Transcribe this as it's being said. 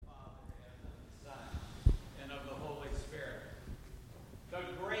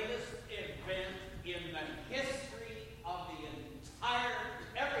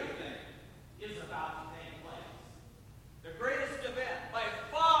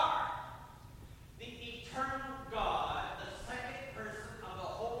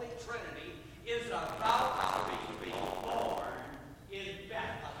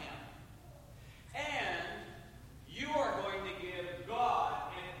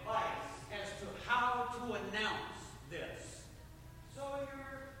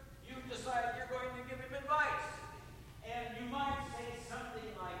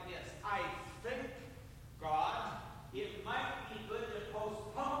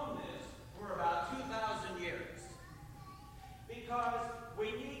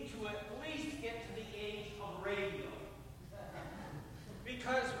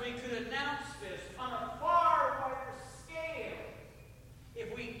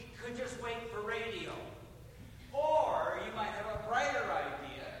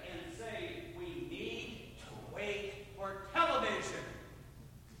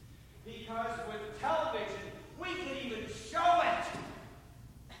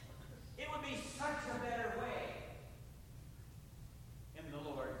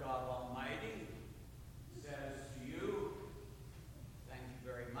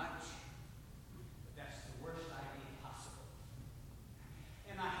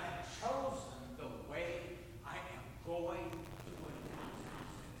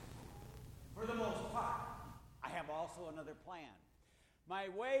my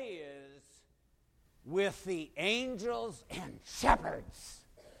way is with the angels and shepherds.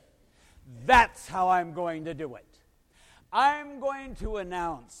 That's how I'm going to do it. I'm going to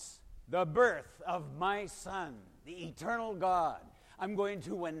announce the birth of my Son, the eternal God. I'm going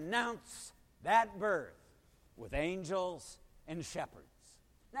to announce that birth with angels and shepherds.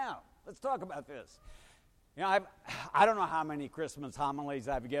 Now, let's talk about this. You know, I don't know how many Christmas homilies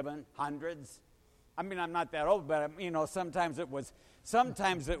I've given, hundreds. I mean, I'm not that old, but you know, sometimes it was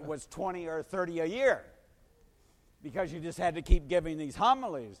 20 or 30 a year, because you just had to keep giving these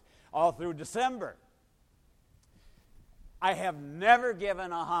homilies all through December. I have never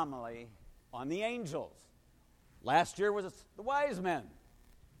given a homily on the angels. Last year was the wise men,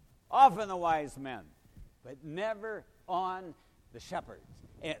 often the wise men, but never on the shepherds.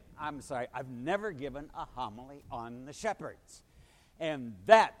 And I've never given a homily on the shepherds. And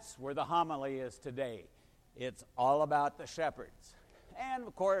that's where the homily is today. It's all about the shepherds. And,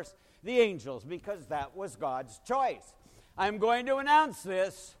 of course, the angels, because that was God's choice. I'm going to announce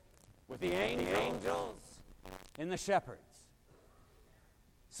this with the angels and the shepherds.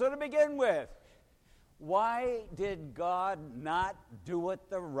 So to begin with, why did God not do it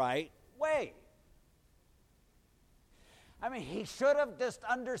the right way? I mean, he should have just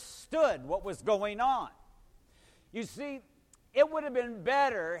understood what was going on. You see, it would have been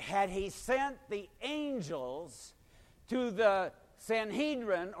better had he sent the angels to the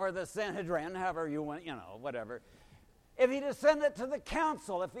Sanhedrin, or the Sanhedrin, however you want, whatever. If he'd have sent it to the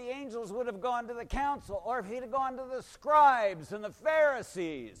council, if the angels would have gone to the council, or if he'd have gone to the scribes and the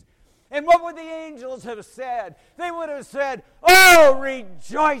Pharisees. And what would the angels have said? They would have said, "Oh,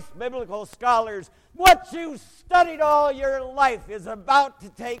 rejoice, biblical scholars. What you studied all your life is about to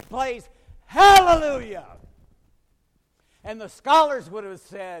take place. Hallelujah!" And the scholars would have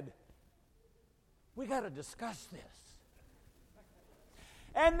said, "We got to discuss this."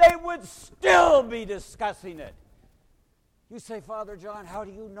 And they would still be discussing it. You say, "Father John, how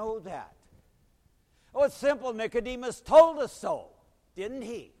do you know that?" Oh, it's simple. Nicodemus told us so, didn't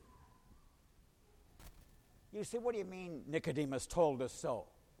he? You say, "What do you mean Nicodemus told us so?"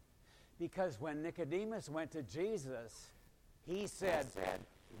 Because when Nicodemus went to Jesus, he said,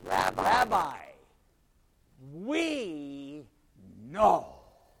 "Rabbi, we know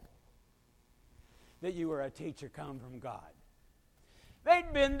that you are a teacher come from God."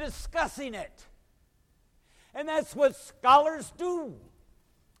 They'd been discussing it. And that's what scholars do.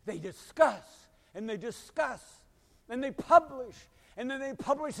 They discuss, and they discuss, and they publish, and then they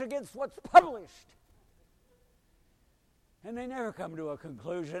publish against what's published. And they never come to a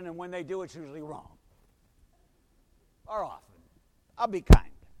conclusion, and when they do, it's usually wrong. Or often. I'll be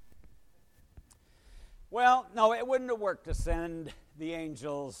kind. Well, no, it wouldn't have worked to send the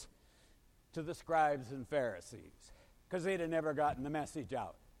angels to the scribes and Pharisees, because they'd have never gotten the message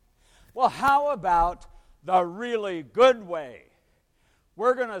out. Well, how about the really good way?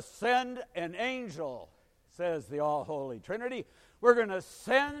 We're going to send an angel, says the All-Holy Trinity. We're going to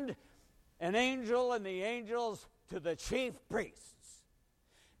send an angel and the angels to the chief priests,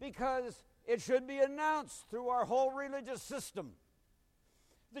 because it should be announced through our whole religious system.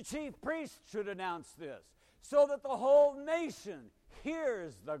 The chief priests should announce this, so that the whole nation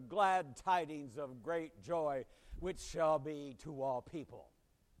hears the glad tidings of great joy, which shall be to all people.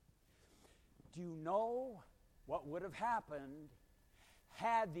 Do you know what would have happened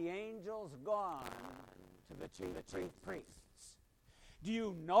had the angels gone to the chief priests? Do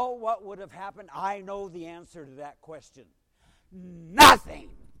you know what would have happened? I know the answer to that question. Nothing.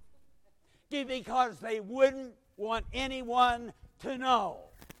 Because they wouldn't want anyone to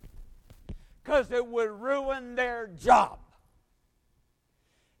know. Because it would ruin their job.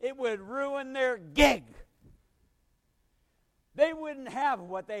 It would ruin their gig. They wouldn't have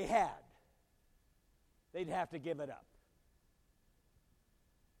what they had. They'd have to give it up.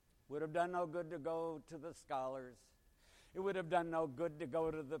 Would have done no good to go to the scholars. It would have done no good to go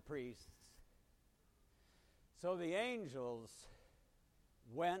to the priests. So the angels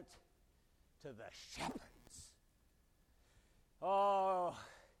went to the shepherds. Oh,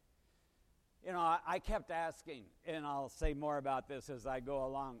 I kept asking, and I'll say more about this as I go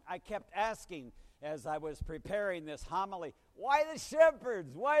along. I kept asking as I was preparing this homily, why the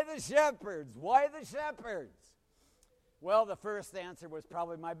shepherds? Why the shepherds? Why the shepherds? Well, the first answer was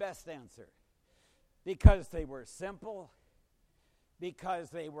probably my best answer. Because they were simple, because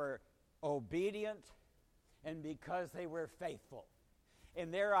they were obedient, and because they were faithful.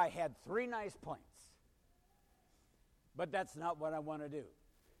 And there I had 3 nice points. But that's not what I want to do.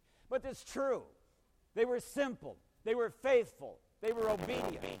 But it's true. They were simple. They were faithful. They were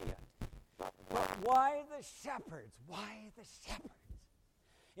obedient. But why the shepherds? Why the shepherds?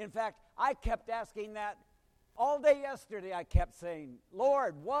 In fact, I kept asking that all day yesterday. I kept saying,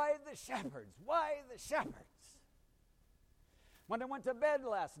 Lord, why the shepherds? Why the shepherds? When I went to bed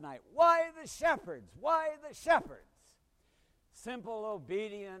last night, why the shepherds? Why the shepherds? Simple,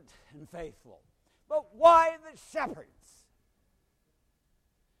 obedient, and faithful. But why the shepherds?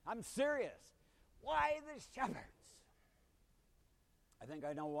 I'm serious. Why the shepherds? I think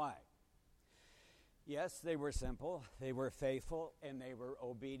I know why. Yes, they were simple, they were faithful, and they were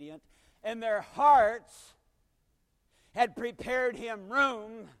obedient. And their hearts had prepared him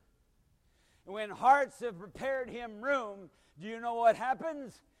room. And when hearts have prepared him room, do you know what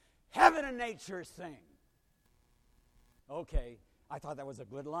happens? Heaven and nature sing. Okay, I thought that was a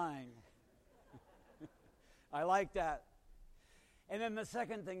good line. I like that. And then the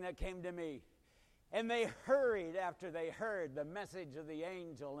second thing that came to me, and they hurried after they heard the message of the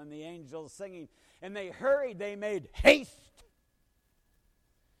angel and the angels singing. And they hurried, they made haste.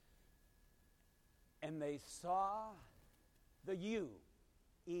 And they saw the ewe,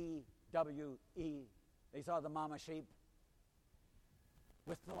 E-W-E. They saw the mama sheep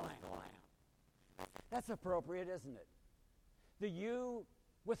with the lamb. That's appropriate, isn't it? The ewe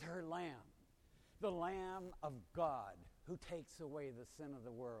with her lamb. The Lamb of God who takes away the sin of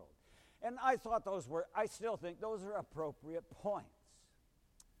the world. And I still think those are appropriate points.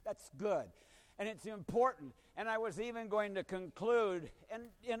 That's good. And it's important. And I was even going to conclude, and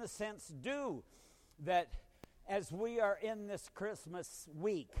in a sense do, that as we are in this Christmas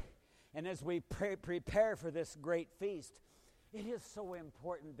week, and as we prepare for this great feast, it is so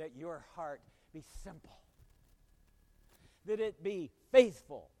important that your heart be simple, that it be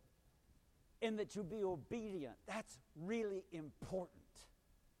faithful, and that you be obedient. That's really important.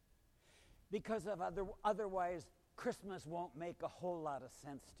 Because of otherwise, Christmas won't make a whole lot of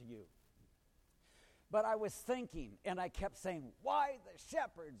sense to you. But I was thinking, and I kept saying, why the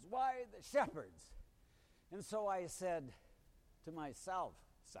shepherds? Why the shepherds? And so I said to myself,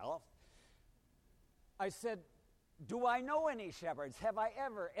 I said, do I know any shepherds? Have I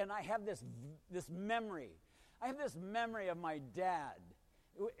ever? And I have this memory. I have this memory of my dad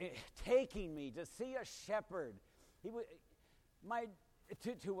taking me to see a shepherd.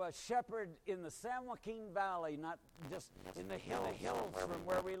 To a shepherd in the San Joaquin Valley, not just in the hills from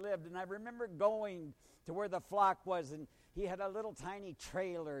where we lived. And I remember going to where the flock was, and he had a little tiny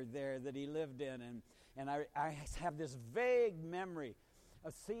trailer there that he lived in. And I have this vague memory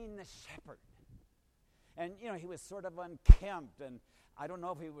of seeing the shepherd. And, he was sort of unkempt, and I don't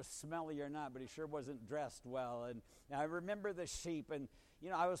know if he was smelly or not, but he sure wasn't dressed well. And I remember the sheep, and,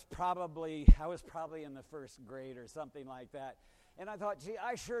 I was probably in the first grade or something like that. And I thought, gee,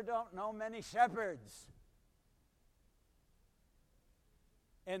 I sure don't know many shepherds.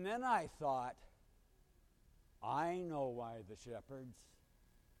 And then I thought, I know why the shepherds.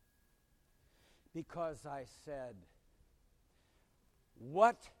 Because I said,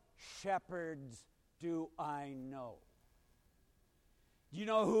 what shepherds do I know? Do you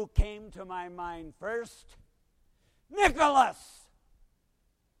know who came to my mind first? Nicholas!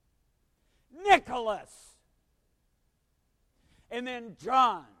 And then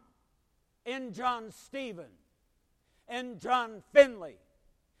John, and John Stephen, and John Finley,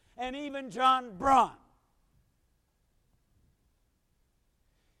 and even John Braun.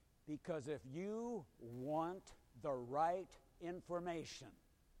 Because if you want the right information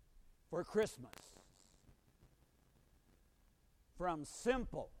for Christmas from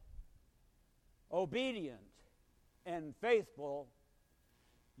simple, obedient, and faithful,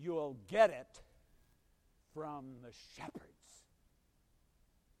 you'll get it from the shepherds.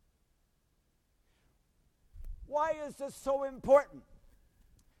 Why is this so important?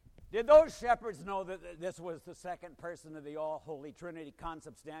 Did those shepherds know that this was the second person of the all-holy Trinity,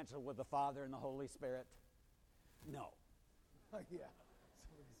 consubstantial with the Father and the Holy Spirit? No. Yeah.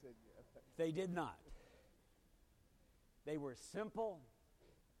 Somebody said yeah. They did not. They were simple,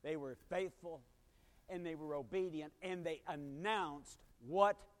 they were faithful, and they were obedient, and they announced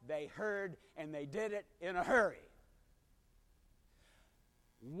what they heard, and they did it in a hurry.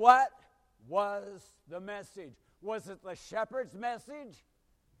 What was the message? Was it the shepherd's message?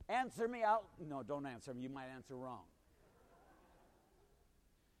 Answer me out. No, don't answer me. You might answer wrong.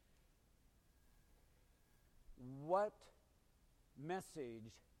 What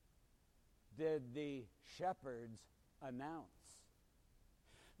message did the shepherds announce?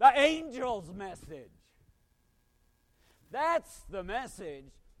 The angel's message. That's the message,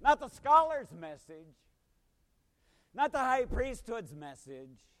 not the scholar's message, not the high priesthood's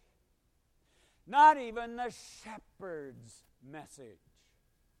message, not even the shepherd's message.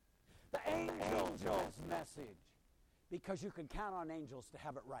 The angel's message. because you can count on angels to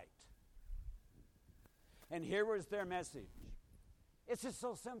have it right. And here was their message. It's just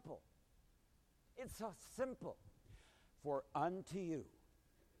so simple. It's so simple. For unto you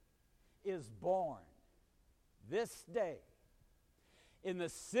is born this day in the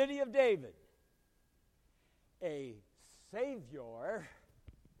city of David a Savior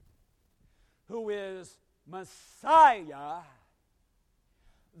who is Messiah,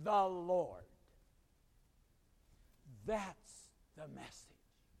 the Lord. That's the message.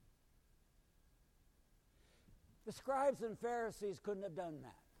 The scribes and Pharisees couldn't have done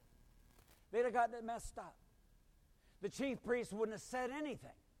that. They'd have gotten it messed up. The chief priests wouldn't have said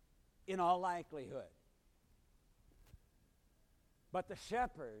anything, in all likelihood. But the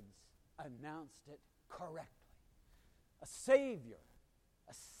shepherds announced it correctly. A Savior.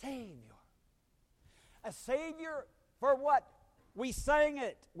 A Savior. A Savior for what? We sang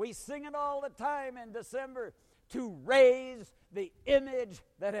it. We sing it all the time in December. To raise the image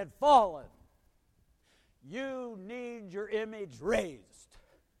that had fallen. You need your image raised.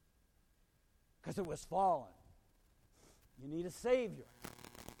 Because it was fallen. You need a Savior.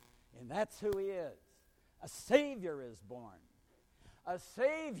 And that's who He is. A Savior is born. A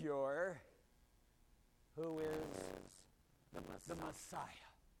Savior who is the Messiah.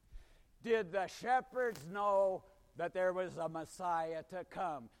 Did the shepherds know that there was a Messiah to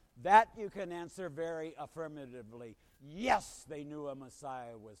come? That you can answer very affirmatively. Yes, they knew a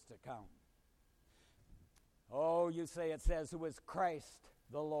Messiah was to come. Oh, you say it says who is Christ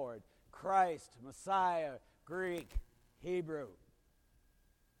the Lord. Christ, Messiah, Greek, Hebrew.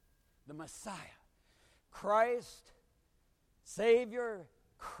 The Messiah. Christ, Savior,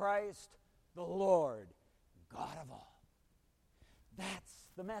 Christ the Lord, God of all. That's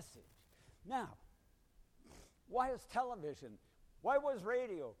the message. Now, why is television? Why was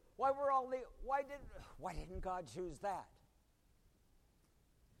radio? Why didn't God choose that?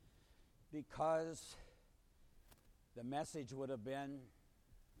 Because the message would have been,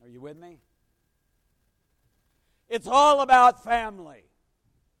 are you with me? It's all about family.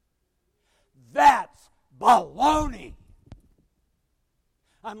 That's baloney.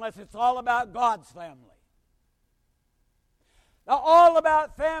 Unless it's all about God's family. The all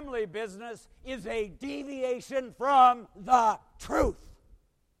about family business is a deviation from the truth.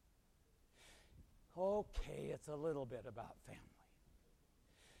 Okay, it's a little bit about family.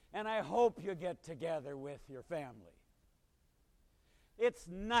 And I hope you get together with your family. It's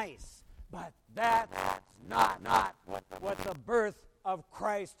nice, but that's not what the birth of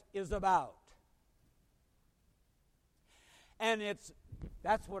Christ is about. And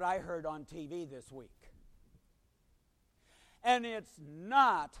that's what I heard on TV this week. And it's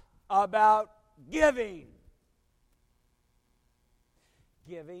not about giving.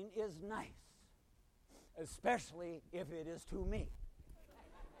 Giving is nice, especially if it is to me.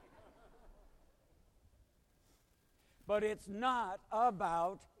 But it's not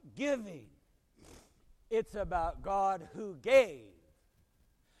about giving. It's about God who gave.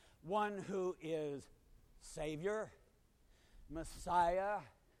 One who is Savior, Messiah,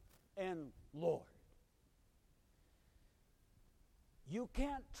 and Lord. You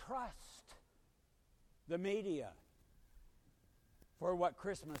can't trust the media for what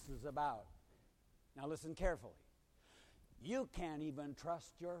Christmas is about. Now listen carefully. You can't even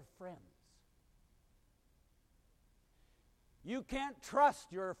trust your friends. You can't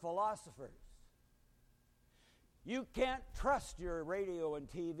trust your philosophers. You can't trust your radio and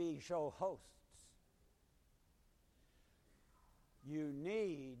TV show hosts. You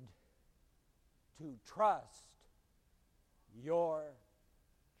need to trust your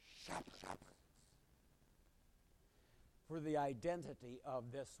shepherds for the identity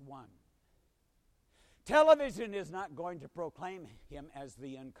of this one. Television is not going to proclaim him as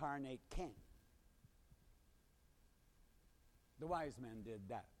the incarnate king. The wise men did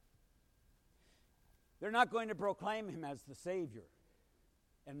that. They're not going to proclaim him as the Savior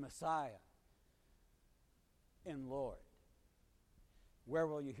and Messiah and Lord. Where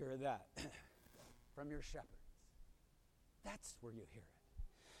will you hear that? From your shepherds. That's where you hear it.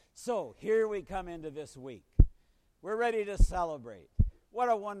 So, here we come into this week. We're ready to celebrate. What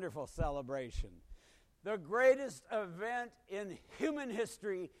a wonderful celebration. The greatest event in human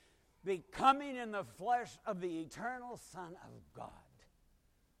history, becoming in the flesh of the eternal Son of God.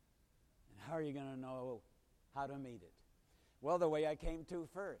 And how are you going to know how to meet it? Well, the way I came to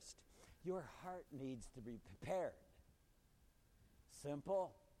first. Your heart needs to be prepared.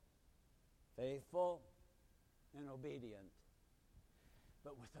 Simple, faithful, and obedient,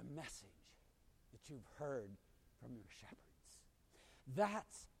 but with a message that you've heard from your shepherds.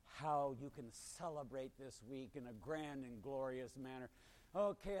 That's how you can celebrate this week in a grand and glorious manner.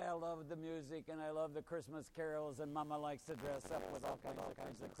 Okay, I love the music and I love the Christmas carols, and Mama likes to dress up with all kinds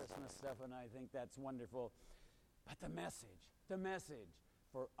of Christmas stuff, and I think that's wonderful. But the message,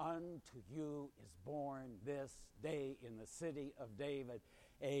 for unto you is born this day in the city of David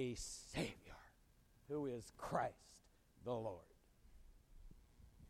a Savior, who is Christ the Lord.